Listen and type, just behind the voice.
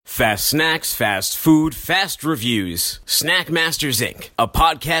Fast snacks, fast food, fast reviews. Snack Masters Inc., a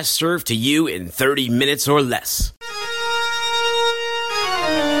podcast served to you in 30 minutes or less.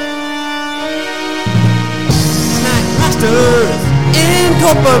 Snack Masters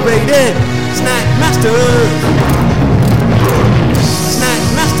Incorporated. Snack Masters. Snack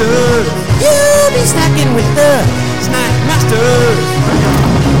Masters. You'll be snacking with the Snack Masters.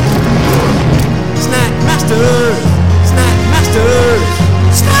 Snack Masters. Snack Masters.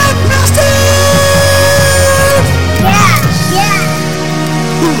 Snack Masters! Yeah!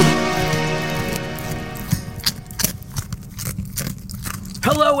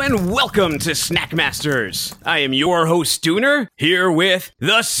 Hello and welcome to Snack Masters. I am your host, Dooner, here with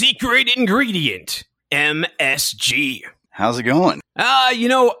the secret ingredient, MSG. How's it going?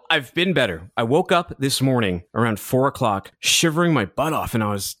 I've been better. I woke up this morning around 4 o'clock, shivering my butt off, and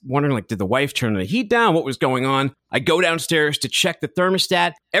I was wondering, did the wife turn the heat down? What was going on? I go downstairs to check the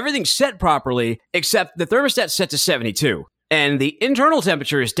thermostat. Everything's set properly, except the thermostat's set to 72, and the internal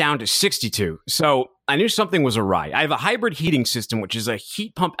temperature is down to 62. So I knew something was awry. I have a hybrid heating system, which is a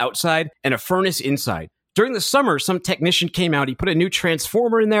heat pump outside and a furnace inside. During the summer, some technician came out. He put a new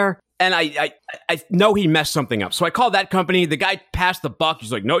transformer in there. And I know he messed something up. So I called that company. The guy passed the buck.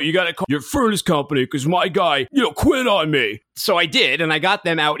 He's like, no, you got to call your furnace company because my guy, quit on me. So I did, and I got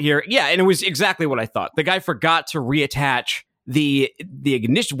them out here. Yeah, and it was exactly what I thought. The guy forgot to reattach the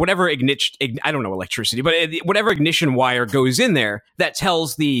ignition, I don't know electricity, but whatever ignition wire goes in there that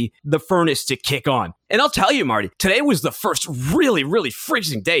tells the furnace to kick on. And I'll tell you, Marty, today was the first really, really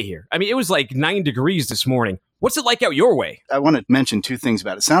freezing day here. I mean, it was like 9 degrees this morning. What's it like out your way? I want to mention two things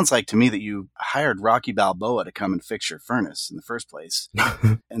about it. It sounds like to me that you hired Rocky Balboa to come and fix your furnace in the first place.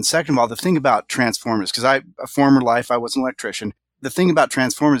 And second of all, the thing about transformers, because a former life, I was an electrician. The thing about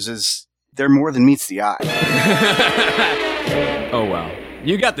transformers is they're more than meets the eye. Oh, wow.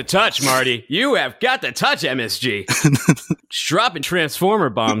 You got the touch, Marty. You have got the touch, MSG. Just dropping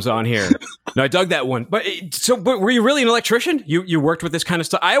transformer bombs on here. No, I dug that one. But were you really an electrician? You worked with this kind of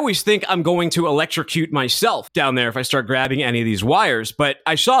stuff? I always think I'm going to electrocute myself down there if I start grabbing any of these wires. But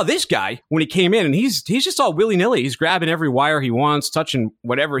I saw this guy when he came in, and he's just all willy-nilly. He's grabbing every wire he wants, touching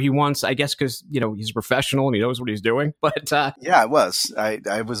whatever he wants, I guess because, he's a professional and he knows what he's doing. But yeah, I was.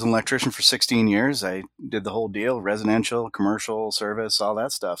 I was an electrician for 16 years. I did the whole deal, residential, commercial, service, all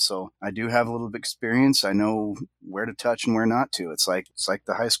that stuff. So I do have a little bit of experience. I know where to touch and where not to. It's like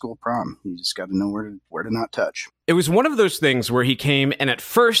the high school prom. You just got to know where to not touch. It was one of those things where he came, and at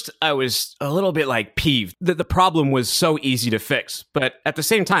first I was a little bit peeved that the problem was so easy to fix. But at the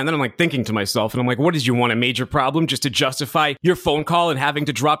same time, then I'm thinking to myself, and I'm like, what did you want, a major problem just to justify your phone call and having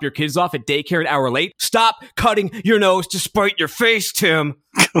to drop your kids off at daycare an hour late? Stop cutting your nose to spite your face, Tim.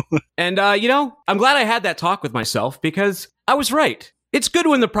 And, I'm glad I had that talk with myself because I was right. It's good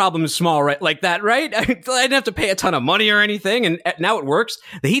when the problem is small, right? Like that, right? I didn't have to pay a ton of money or anything, and now it works.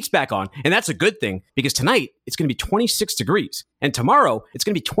 The heat's back on, and that's a good thing because tonight it's going to be 26 degrees, and tomorrow it's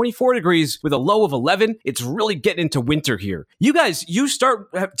going to be 24 degrees with a low of 11. It's really getting into winter here. You guys, do you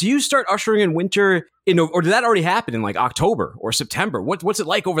start ushering in winter or did that already happen in October or September? What's it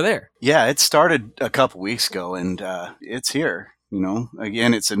like over there? Yeah, it started a couple weeks ago, and it's here.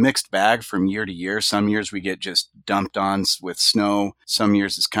 Again, it's a mixed bag from year to year. Some years we get just dumped on with snow. Some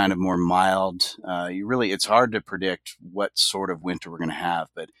years it's kind of more mild. It's hard to predict what sort of winter we're going to have,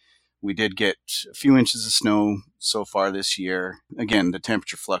 but we did get a few inches of snow so far this year. Again, the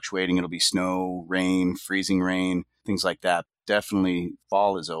temperature fluctuating. It'll be snow, rain, freezing rain, things like that. Definitely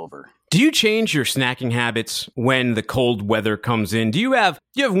fall is over. Do you change your snacking habits when the cold weather comes in? Do you have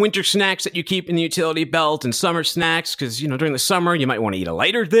winter snacks that you keep in the utility belt and summer snacks? Because, during the summer, you might want to eat a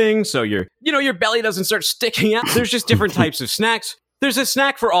lighter thing so your belly doesn't start sticking out. There's just different types of snacks. There's a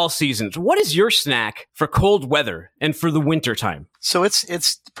snack for all seasons. What is your snack for cold weather and for the winter time? So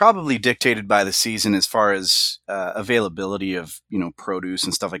it's probably dictated by the season as far as availability of, produce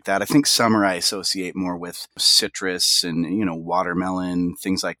and stuff like that. I think summer I associate more with citrus and, watermelon,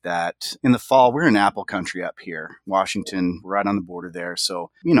 things like that. In the fall, we're in apple country up here, Washington, right on the border there. So,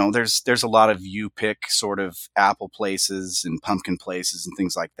 there's a lot of you pick sort of apple places and pumpkin places and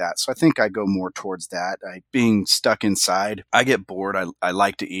things like that. So I think I go more towards that. Being stuck inside, I get bored. I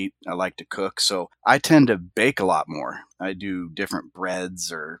like to eat. I like to cook. So I tend to bake a lot more. I do different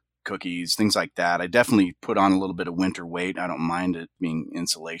breads or cookies, things like that. I definitely put on a little bit of winter weight. I don't mind it being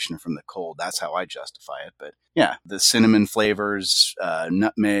insulation from the cold. That's how I justify it. But yeah, the cinnamon flavors,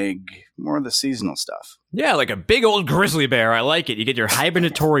 nutmeg, more of the seasonal stuff. Yeah, like a big old grizzly bear. I like it. You get your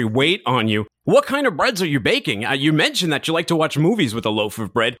hibernatory weight on you. What kind of breads are you baking? You mentioned that you like to watch movies with a loaf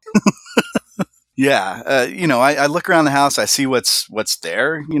of bread. Yeah, I look around the house, I see what's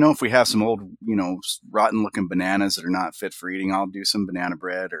there. If we have some old, rotten looking bananas that are not fit for eating, I'll do some banana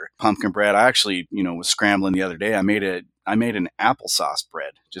bread or pumpkin bread. I actually, was scrambling the other day. I made an applesauce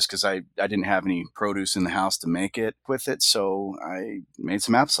bread just because I didn't have any produce in the house to make it with it, so I made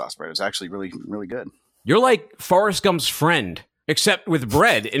some applesauce bread. It was actually really, really good. You're like Forrest Gump's friend, except with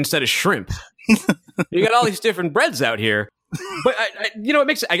bread instead of shrimp. You got all these different breads out here. But it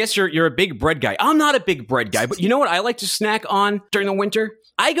makes. I guess you're a big bread guy. I'm not a big bread guy, but you know what I like to snack on during the winter?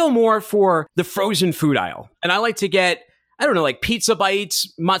 I go more for the frozen food aisle, and I like to get, I don't know, like pizza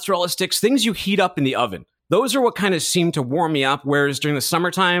bites, mozzarella sticks, things you heat up in the oven. Those are what kind of seem to warm me up. Whereas during the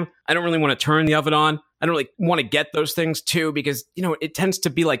summertime, I don't really want to turn the oven on. I don't really want to get those things too, because, it tends to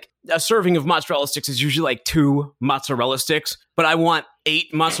be like a serving of mozzarella sticks is usually like 2 mozzarella sticks, but I want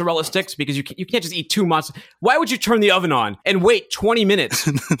 8 mozzarella sticks because you can't just eat 2 mozzarella. Why would you turn the oven on and wait 20 minutes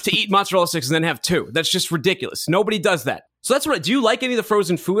to eat mozzarella sticks and then have 2? That's just ridiculous. Nobody does that. So that's what. Do you like any of the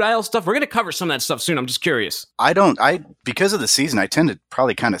frozen food aisle stuff? We're going to cover some of that stuff soon. I'm just curious. I don't. Because of the season, I tend to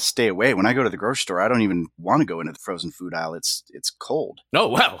probably kind of stay away. When I go to the grocery store, I don't even want to go into the frozen food aisle. It's cold. Oh,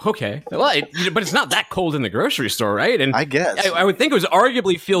 wow. Okay. Well, but it's not that cold in the grocery store, right? And I guess. I would think it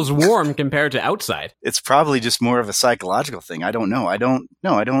arguably feels warm compared to outside. It's probably just more of a psychological thing. I don't know. I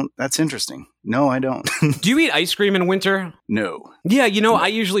don't. That's interesting. No, I don't. Do you eat ice cream in winter? No. Yeah, I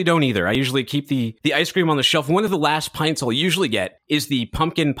usually don't either. I usually keep the ice cream on the shelf. One of the last pints I'll usually get is the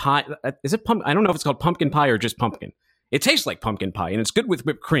pumpkin pie. Is it I don't know if it's called pumpkin pie or just pumpkin. It tastes like pumpkin pie, and it's good with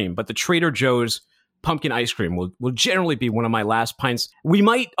whipped cream, but the Trader Joe's pumpkin ice cream will generally be one of my last pints. We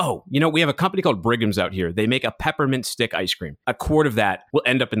might, we have a company called Brigham's out here. They make a peppermint stick ice cream. A quart of that will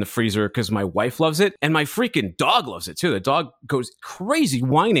end up in the freezer because my wife loves it, and my freaking dog loves it too. The dog goes crazy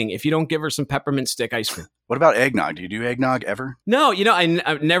whining if you don't give her some peppermint stick ice cream. What about eggnog? Do you do eggnog ever? No, I'm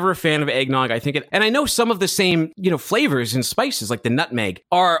never a fan of eggnog. I think and I know some of the same, flavors and spices like the nutmeg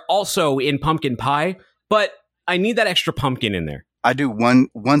are also in pumpkin pie, but I need that extra pumpkin in there. I do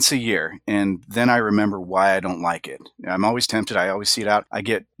once a year, and then I remember why I don't like it. I'm always tempted. I always see it out. I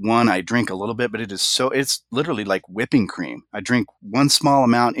get one, I drink a little bit, but it's literally like whipping cream. I drink one small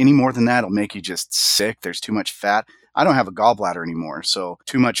amount. Any more than that, it'll make you just sick. There's too much fat. I don't have a gallbladder anymore, so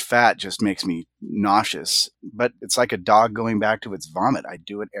too much fat just makes me nauseous. But it's like a dog going back to its vomit. I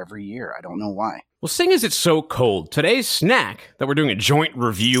do it every year. I don't know why. Well, seeing as it's so cold, today's snack that we're doing a joint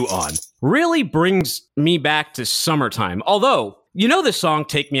review on really brings me back to summertime. Although, the song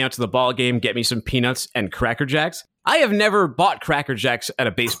Take Me Out to the Ball Game, Get Me Some Peanuts and Cracker Jacks? I have never bought Cracker Jacks at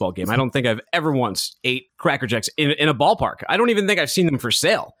a baseball game. I don't think I've ever once ate Cracker Jacks in a ballpark. I don't even think I've seen them for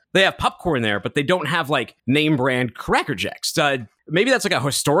sale. They have popcorn there, but they don't have like name brand Cracker Jacks. Maybe that's like a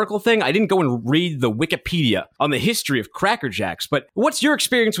historical thing. I didn't go and read the Wikipedia on the history of Cracker Jacks, but what's your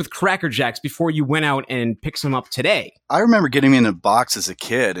experience with Cracker Jacks before you went out and picked some up today? I remember getting in a box as a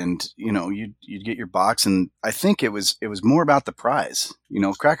kid, and you'd get your box, and I think it was more about the prize.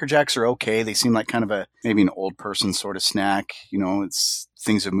 Cracker Jacks are okay. They seem like kind of maybe an old person sort of snack. It's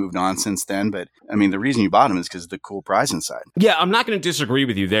things have moved on since then, but I mean the reason you bought them is because of the cool prize inside. Yeah, I'm not going to disagree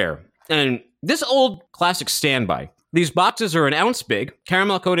with you there. And this old classic standby. These boxes are an ounce big,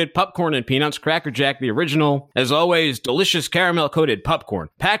 caramel-coated popcorn and peanuts, Cracker Jack, the original. As always, delicious caramel-coated popcorn,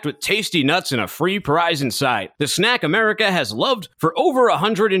 packed with tasty nuts and a free prize inside. The snack America has loved for over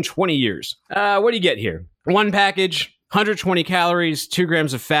 120 years. What do you get here? One package, 120 calories, 2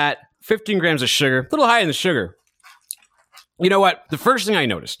 grams of fat, 15 grams of sugar. A little high in the sugar. You know what? The first thing I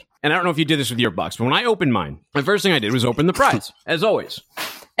noticed, and I don't know if you did this with your box, but when I opened mine, the first thing I did was open the prize, as always.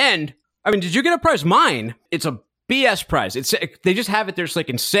 And, did you get a prize? Mine, it's a BS prize. They just have it there so they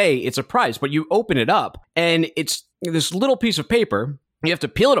can say it's a prize, but you open it up and it's this little piece of paper. You have to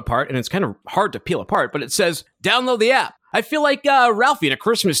peel it apart, and it's kind of hard to peel apart, but it says, download the app. I feel like Ralphie in A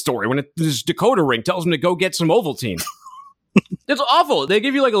Christmas Story when his decoder ring tells him to go get some Ovaltine. It's awful. They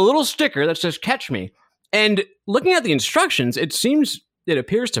give you like a little sticker that says, catch me. And looking at the instructions, it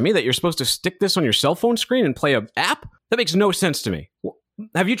appears to me that you're supposed to stick this on your cell phone screen and play an app. That makes no sense to me.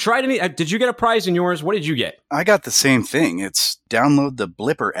 Have you tried any? Did you get a prize in yours? What did you get? I got the same thing. It's download the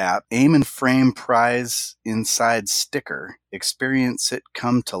Blipper app, aim and frame prize inside sticker, experience it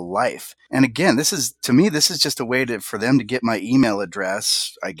come to life. And again, this is just a way for them to get my email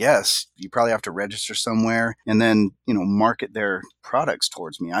address. I guess you probably have to register somewhere and then, market their products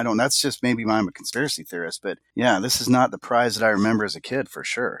towards me. That's just maybe I'm a conspiracy theorist, but yeah, this is not the prize that I remember as a kid for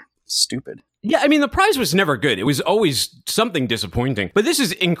sure. stupid. Yeah, I mean, the prize was never good. It was always something disappointing. But this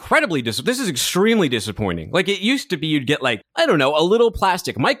is this is extremely disappointing. Like, it used to be you'd get, like, I don't know, a little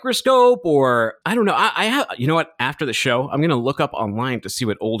plastic microscope, or, I don't know, I have, you know what, after the show, I'm going to look up online to see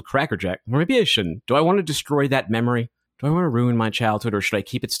what old Cracker Jack, or maybe I shouldn't. Do I want to destroy that memory? Do I want to ruin my childhood, or should I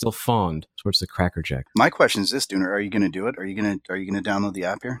keep it still fond towards the Cracker Jack? My question is this, Dooner: are you going to do it? Are you going to download the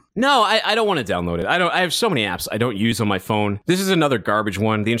app here? No, I don't want to download it. I have so many apps I don't use on my phone. This is another garbage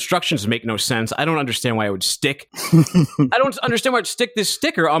one. The instructions make no sense. I don't understand why I would stick. I don't understand why I'd stick this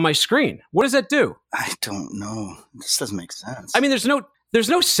sticker on my screen. What does that do? I don't know. This doesn't make sense. I mean, there's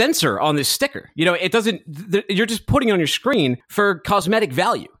no sensor on this sticker. You know, it doesn't. You're just putting it on your screen for cosmetic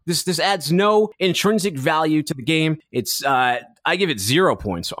value. This adds no intrinsic value to the game. It's I give it 0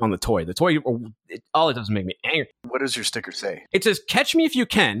 points on the toy. The toy, all it does is make me angry. What does your sticker say? It says "Catch me if you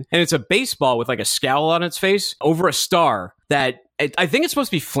can," and it's a baseball with like a scowl on its face over a star that. I think it's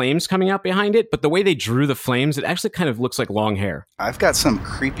supposed to be flames coming out behind it, but the way they drew the flames, it actually kind of looks like long hair. I've got some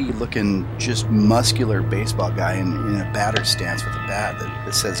creepy looking, just muscular baseball guy in a batter stance with a bat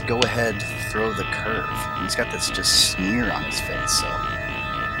that says, "Go ahead, throw the curve." And he's got this just sneer on his face, so.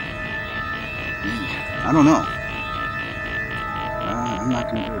 I don't know. I'm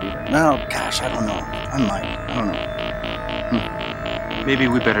not going to do it either. No, gosh, I don't know. I might. I don't know. Maybe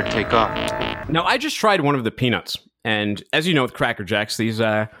we better take off. Now, I just tried one of the peanuts. And as you know, with Cracker Jacks, these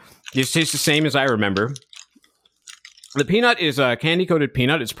taste the same as I remember. The peanut is a candy-coated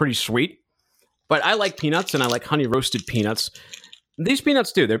peanut. It's pretty sweet. But I like peanuts, and I like honey-roasted peanuts. These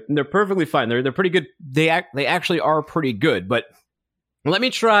peanuts, too. They're perfectly fine. They're pretty good. They actually are pretty good. But let me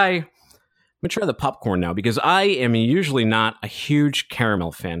try the popcorn now, because I am usually not a huge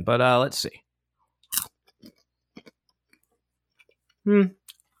caramel fan. But let's see.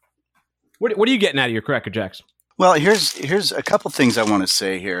 What are you getting out of your Cracker Jacks? Well, here's a couple things I want to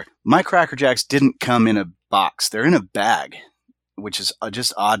say here. My Cracker Jacks didn't come in a box; they're in a bag, which is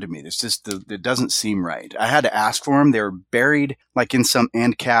just odd to me. It's just it doesn't seem right. I had to ask for them. They were buried like in some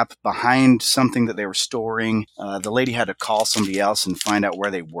end cap behind something that they were storing. The lady had to call somebody else and find out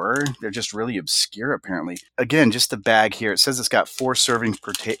where they were. They're just really obscure, apparently. Again, just the bag here. It says it's got 4 servings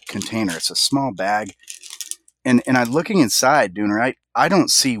per container. It's a small bag. And I'm looking inside, Dooner, I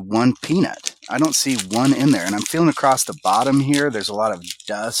don't see one peanut. I don't see one in there. And I'm feeling across the bottom here. There's a lot of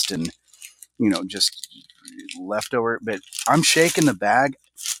dust and, just leftover. But I'm shaking the bag.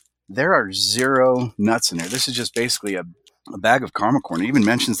 There are 0 nuts in there. This is just basically a bag of caramel corn. It even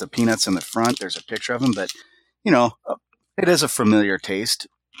mentions the peanuts in the front. There's a picture of them. But, it is a familiar taste.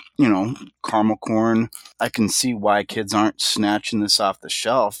 Caramel corn. I can see why kids aren't snatching this off the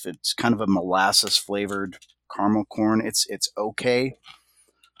shelf. It's kind of a molasses flavored caramel corn. It's okay.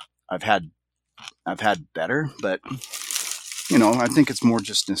 I've had better, but I think it's more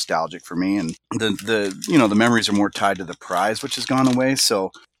just nostalgic for me, and the memories are more tied to the prize, which has gone away.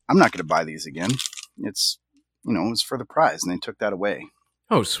 So I'm not going to buy these again. It's it's for the prize, and they took that away.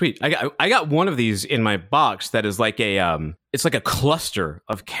 Oh, sweet! I got one of these in my box that is like it's like a cluster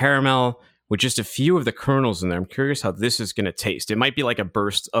of caramel with just a few of the kernels in there. I'm curious how this is going to taste. It might be like a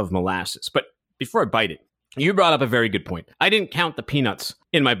burst of molasses, but before I bite it. You brought up a very good point. I didn't count the peanuts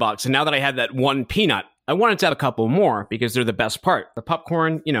in my box, and now that I had that one peanut, I wanted to add a couple more because they're the best part. The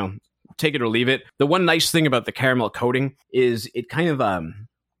popcorn, take it or leave it. The one nice thing about the caramel coating is it kind of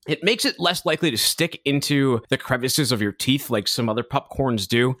it makes it less likely to stick into the crevices of your teeth like some other popcorns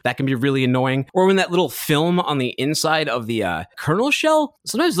do. That can be really annoying. Or when that little film on the inside of the kernel shell,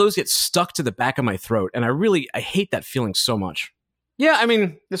 sometimes those get stuck to the back of my throat, and I hate that feeling so much. Yeah, I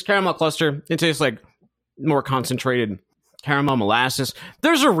mean, this caramel cluster, it tastes like more concentrated caramel molasses.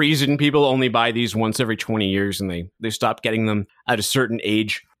 There's a reason people only buy these once every 20 years and they stop getting them at a certain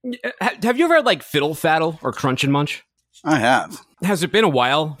age. Have you ever had like Fiddle Faddle or Crunch and Munch? I have. Has it been a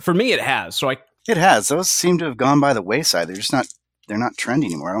while? For me, it has. It has. Those seem to have gone by the wayside. They're not trendy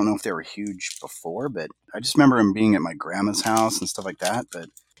anymore. I don't know if they were huge before, but I just remember them being at my grandma's house and stuff like that. But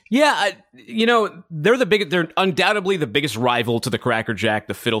yeah, they're undoubtedly the biggest rival to the Cracker Jack,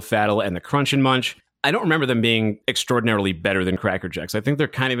 the Fiddle Faddle, and the Crunch and Munch. I don't remember them being extraordinarily better than Cracker Jacks. I think they're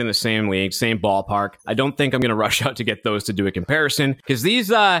kind of in the same league, same ballpark. I don't think I'm going to rush out to get those to do a comparison, because these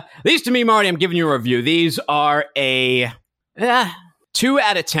to me, Marty, I'm giving you a review. These are a 2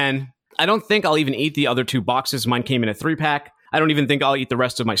 out of 10. I don't think I'll even eat the other 2 boxes. Mine came in a 3-pack. I don't even think I'll eat the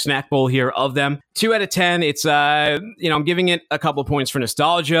rest of my snack bowl here of them. 2 out of 10. It's, I'm giving it a couple points for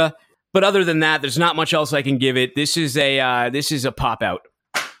nostalgia. But other than that, there's not much else I can give it. This is a pop out.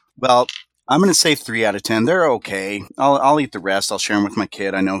 Well, I'm going to say 3 out of 10. They're okay. I'll eat the rest. I'll share them with my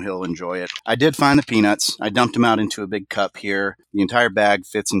kid. I know he'll enjoy it. I did find the peanuts. I dumped them out into a big cup here. The entire bag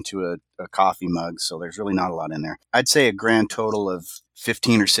fits into a coffee mug, so there's really not a lot in there. I'd say a grand total of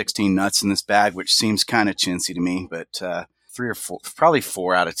 15 or 16 nuts in this bag, which seems kind of chintzy to me, but 3 or 4, probably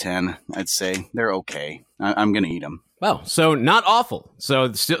 4 out of 10, I'd say. They're okay. I'm going to eat them. Well, so not awful.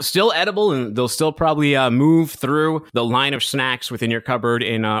 So still edible, and they'll still probably move through the line of snacks within your cupboard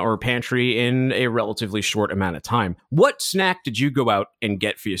or pantry in a relatively short amount of time. What snack did you go out and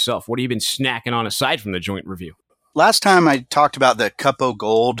get for yourself? What have you been snacking on aside from the joint review? Last time I talked about the Cupo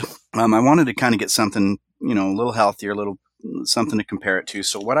Gold, I wanted to kind of get something, a little healthier, a little something to compare it to.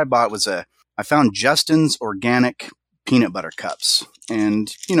 So what I bought was I found Justin's Organic peanut butter cups.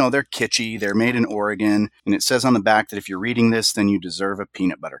 And, they're kitschy. They're made in Oregon. And it says on the back that if you're reading this, then you deserve a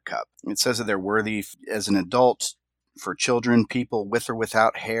peanut butter cup. It says that they're worthy as an adult for children, people with or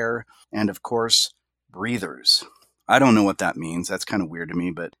without hair, and of course, breathers. I don't know what that means. That's kind of weird to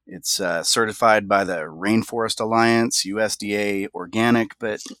me, but it's certified by the Rainforest Alliance, USDA Organic.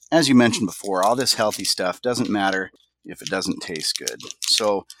 But as you mentioned before, all this healthy stuff doesn't matter if it doesn't taste good.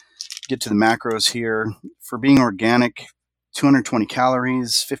 So get to the macros here. For being organic, 220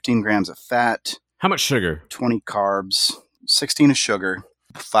 calories, 15 grams of fat. How much sugar? 20 carbs, 16 of sugar,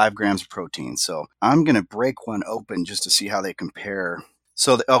 5 grams of protein. So I'm going to break one open just to see how they compare.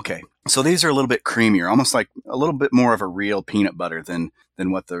 So these are a little bit creamier, almost like a little bit more of a real peanut butter than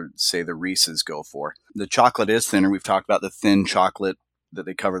what the Reese's go for. The chocolate is thinner. We've talked about the thin chocolate that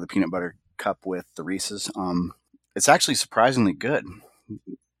they cover the peanut butter cup with, the Reese's. It's actually surprisingly good.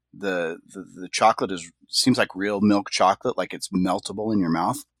 The chocolate seems like real milk chocolate, like it's meltable in your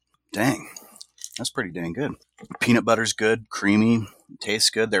mouth. Dang, that's pretty dang good. Peanut butter's good, creamy, tastes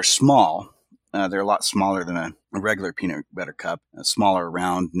good. They're small. They're a lot smaller than a regular peanut butter cup. Smaller,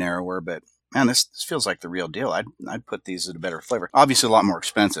 round, narrower, but man, this feels like the real deal. I'd put these at a better flavor. Obviously, a lot more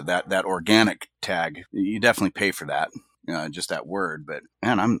expensive. That organic tag, you definitely pay for that. Just that word, but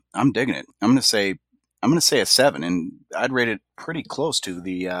man, I'm digging it. I'm gonna say a 7, and I'd rate it pretty close to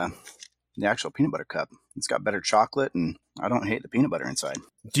the actual peanut butter cup. It's got better chocolate, and I don't hate the peanut butter inside.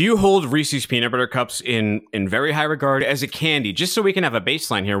 Do you hold Reese's peanut butter cups in very high regard as a candy? Just so we can have a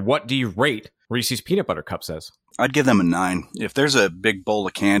baseline here, what do you rate Reese's peanut butter cups as? I'd give them a 9. If there's a big bowl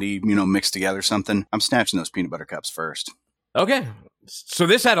of candy, mixed together something, I'm snatching those peanut butter cups first. Okay. So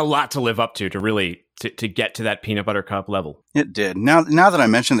this had a lot to live up to really to get to that peanut butter cup level. It did. Now that I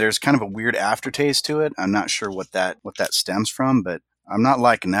mentioned there's kind of a weird aftertaste to it, I'm not sure what that stems from, but I'm not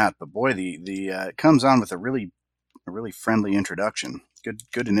liking that. But boy, it comes on with a really friendly introduction.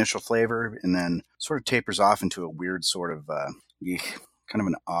 Good initial flavor, and then sort of tapers off into a weird sort of kind of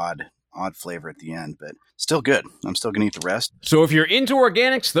an odd flavor at the end, but still good. I'm still going to eat the rest. So if you're into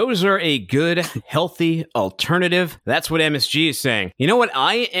organics, those are a good, healthy alternative. That's what MSG is saying. You know what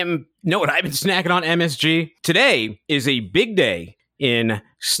I've been snacking on, MSG? Today is a big day in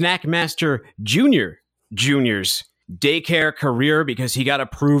Snackmaster Junior's daycare career because he got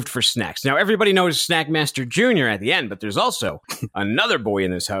approved for snacks. Now, everybody knows Snackmaster Jr. at the end, but there's also another boy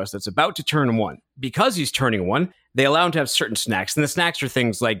in this house that's about to turn 1. Because he's turning 1, they allow him to have certain snacks, and the snacks are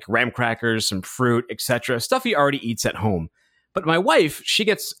things like graham crackers, some fruit, etc., stuff he already eats at home. But my wife, she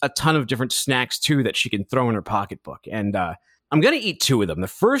gets a ton of different snacks, too, that she can throw in her pocketbook, and I'm going to eat 2 of them. The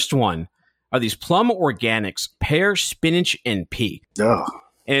first one are these Plum Organics pear, spinach, and pea. Ugh.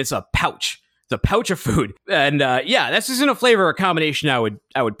 And it's a pouch. The pouch of food. And this isn't a flavor or combination I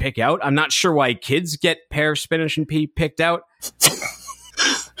would pick out. I'm not sure why kids get pear, spinach, and pea picked out.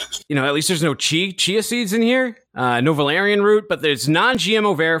 At least there's no chia seeds in here, no valerian root, but there's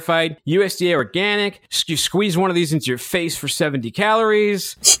non-GMO verified, USDA organic. You squeeze one of these into your face for 70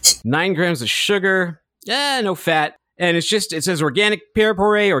 calories, 9 grams of sugar, no fat. And it says organic pear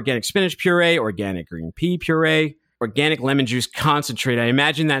puree, organic spinach puree, organic green pea puree, organic lemon juice concentrate. I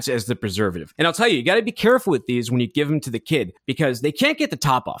imagine that's as the preservative. And I'll tell you got to be careful with these when you give them to the kid because they can't get the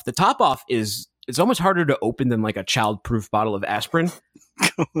top off. The top off it's almost harder to open than like a child-proof bottle of aspirin.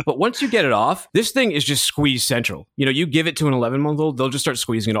 But once you get it off, this thing is just squeeze central. You give it to an 11-month-old, they'll just start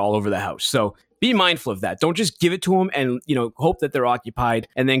squeezing it all over the house. So be mindful of that. Don't just give it to them and, hope that they're occupied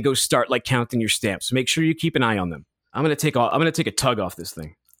and then go start like counting your stamps. Make sure you keep an eye on them. I'm going to take a tug off this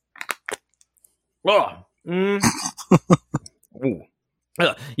thing. Oh. The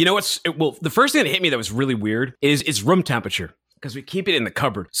first thing that hit me that was really weird is it's room temperature because we keep it in the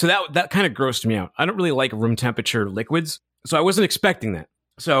cupboard. So that kind of grossed me out. I don't really like room temperature liquids, so I wasn't expecting that.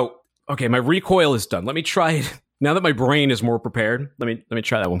 So, okay, my recoil is done. Let me try it. Now that my brain is more prepared, let me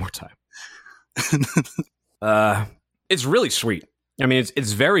try that one more time. It's really sweet. I mean,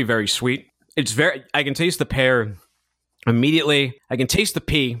 it's very, very sweet. I can taste the pear immediately. I can taste the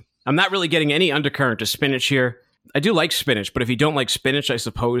pea. I'm not really getting any undercurrent to spinach here. I do like spinach, but if you don't like spinach, I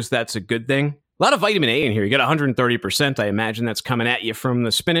suppose that's a good thing. A lot of vitamin A in here. You get 130%. I imagine that's coming at you from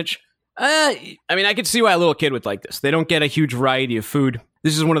the spinach. I mean, I could see why a little kid would like this. They don't get a huge variety of food.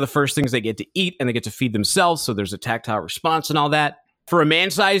 This is one of the first things they get to eat, and they get to feed themselves, so there's a tactile response and all that. For a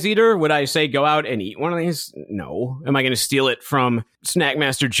man-sized eater, would I say go out and eat one of these? No. Am I going to steal it from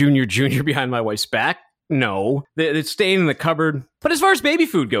Snackmaster Jr. behind my wife's back? No. It's staying in the cupboard. But as far as baby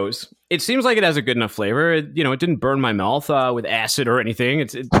food goes, it seems like it has a good enough flavor. It didn't burn my mouth with acid or anything.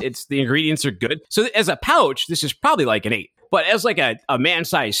 It's the ingredients are good. So as a pouch, this is probably like an 8. But as like a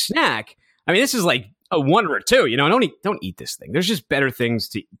man-sized snack, I mean, this is like a 1 or a 2. Don't eat this thing. There's just better things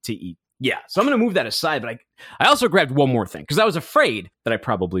to eat. Yeah, so I'm going to move that aside, but I also grabbed one more thing, because I was afraid that I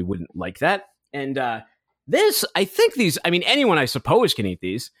probably wouldn't like that. And anyone, I suppose, can eat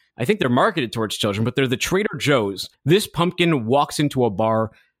these. I think they're marketed towards children, but they're the Trader Joe's. This pumpkin walks into a bar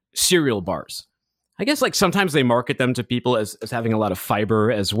cereal bars. I guess like sometimes they market them to people as having a lot of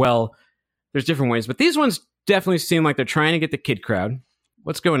fiber as well. There's different ways, but these ones definitely seem like they're trying to get the kid crowd.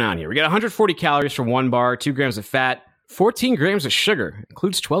 What's going on here? We got 140 calories for 1 bar, 2 grams of fat, 14 grams of sugar,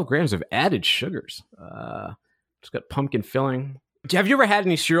 includes 12 grams of added sugars. It's got pumpkin filling. Have you ever had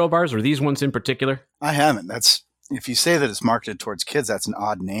any cereal bars, or these ones in particular? I haven't. If you say that it's marketed towards kids, that's an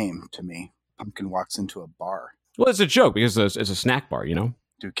odd name to me. Pumpkin walks into a bar. Well, it's a joke because it's a snack bar, Do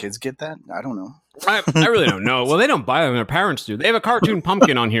kids get that? I don't know. I really don't know. Well, they don't buy them. Their parents do. They have a cartoon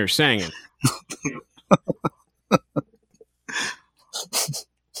pumpkin on here saying it.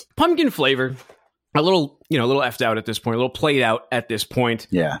 Pumpkin flavor. A little effed out at this point, a little played out at this point.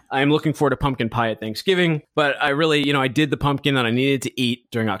 Yeah. I'm looking forward to pumpkin pie at Thanksgiving, but I really, I did the pumpkin that I needed to eat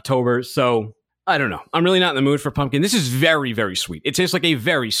during October, so I don't know. I'm really not in the mood for pumpkin. This is very, very sweet. It tastes like a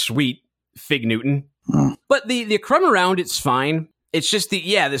very sweet Fig Newton. But the crumb around, it's fine. It's just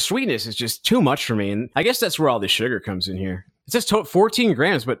the sweetness is just too much for me, and I guess that's where all the sugar comes in here. It says 14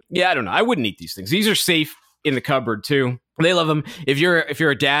 grams, but yeah, I don't know. I wouldn't eat these things. These are safe in the cupboard, too. They love them. If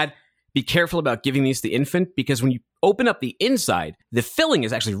you're a dad, be careful about giving these to the infant, because when you open up the inside, the filling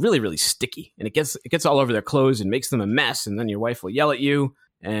is actually really, really sticky, and it gets all over their clothes and makes them a mess, and then your wife will yell at you,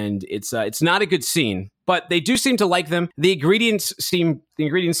 and it's not a good scene. But they do seem to like them. The ingredients seem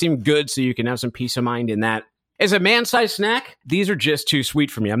good, so you can have some peace of mind in that. As a man-sized snack, these are just too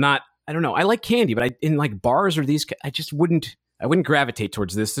sweet for me. I don't know. I like candy, but in like bars or these, I just wouldn't gravitate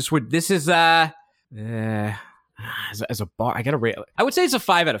towards this. As a bar, I gotta rate. I would say it's a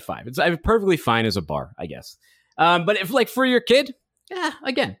 5 out of 5. It's perfectly fine as a bar, I guess. But if like for your kid,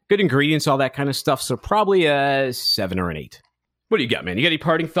 again, good ingredients, all that kind of stuff. So probably a 7 or an 8. What do you got, man? You got any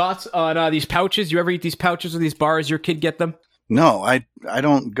parting thoughts on these pouches? You ever eat these pouches or these bars? Your kid get them? No, I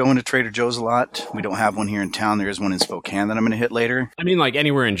don't go into Trader Joe's a lot. We don't have one here in town. There is one in Spokane that I'm going to hit later. I mean, like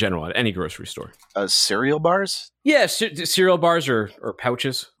anywhere in general, at any grocery store. Cereal bars? Yeah, cereal bars or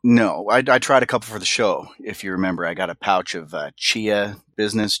pouches. No, I tried a couple for the show. If you remember, I got a pouch of Chia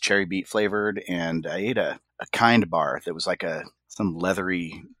Business cherry beet flavored, and I ate a kind bar that was like some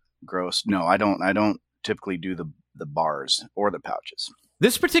leathery, gross. No, I don't typically do the bars or the pouches.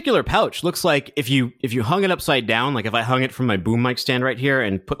 This particular pouch looks like if you hung it upside down, like if I hung it from my boom mic stand right here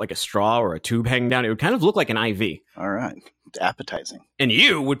and put like a straw or a tube hanging down, it would kind of look like an IV. All right. It's appetizing. And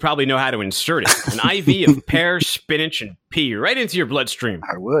you would probably know how to insert it. An IV of pear, spinach, and pea right into your bloodstream.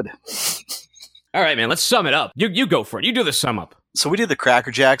 I would. All right, man, let's sum it up. You go for it. You do the sum up. So we did the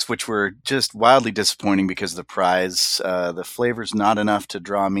Cracker Jacks, which were just wildly disappointing because of the prize. The flavor's not enough to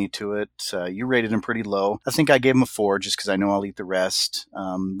draw me to it. You rated them pretty low. I think I gave them a 4 just because I know I'll eat the rest.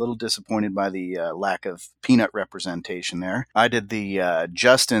 A little disappointed by the lack of peanut representation there. I did the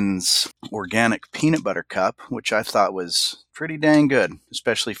Justin's Organic Peanut Butter Cup, which I thought was pretty dang good,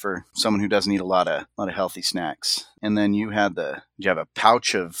 especially for someone who doesn't eat a lot of healthy snacks. And then you have a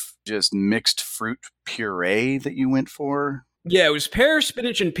pouch of just mixed fruit puree that you went for. Yeah, it was pear,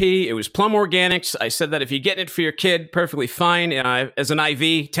 spinach, and pea. It was Plum Organics. I said that if you're getting it for your kid, perfectly fine. As an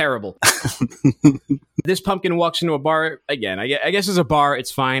IV, terrible. This pumpkin walks into a bar. Again, I guess as a bar,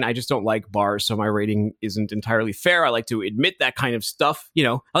 it's fine. I just don't like bars, so my rating isn't entirely fair. I like to admit that kind of stuff.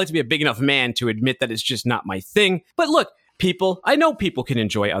 I like to be a big enough man to admit that it's just not my thing. But look, I know people can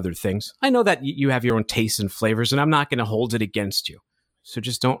enjoy other things. I know that you have your own tastes and flavors, and I'm not going to hold it against you. So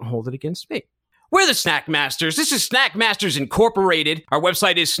just don't hold it against me. We're the Snack Masters. This is Snack Masters Incorporated. Our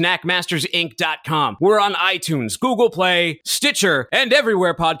website is snackmastersinc.com. We're on iTunes, Google Play, Stitcher, and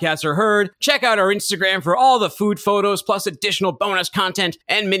everywhere podcasts are heard. Check out our Instagram for all the food photos, plus additional bonus content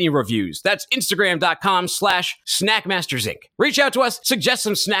and mini reviews. That's Instagram.com/snackmastersinc. Reach out to us, suggest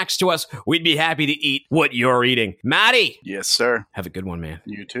some snacks to us. We'd be happy to eat what you're eating. Matty. Yes, sir. Have a good one, man.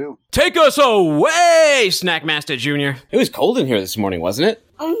 You too. Take us away, Snackmaster Jr. It was cold in here this morning, wasn't it?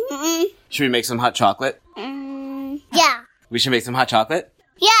 Mm-hmm. Should we make some hot chocolate? Yeah. We should make some hot chocolate?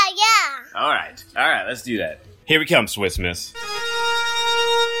 Yeah. All right, let's do that. Here we come, Swiss Miss.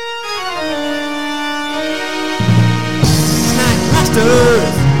 Snack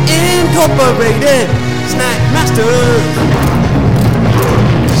Masters Incorporated. Snack Masters.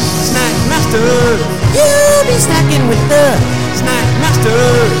 Snack Masters. You'll be snacking with the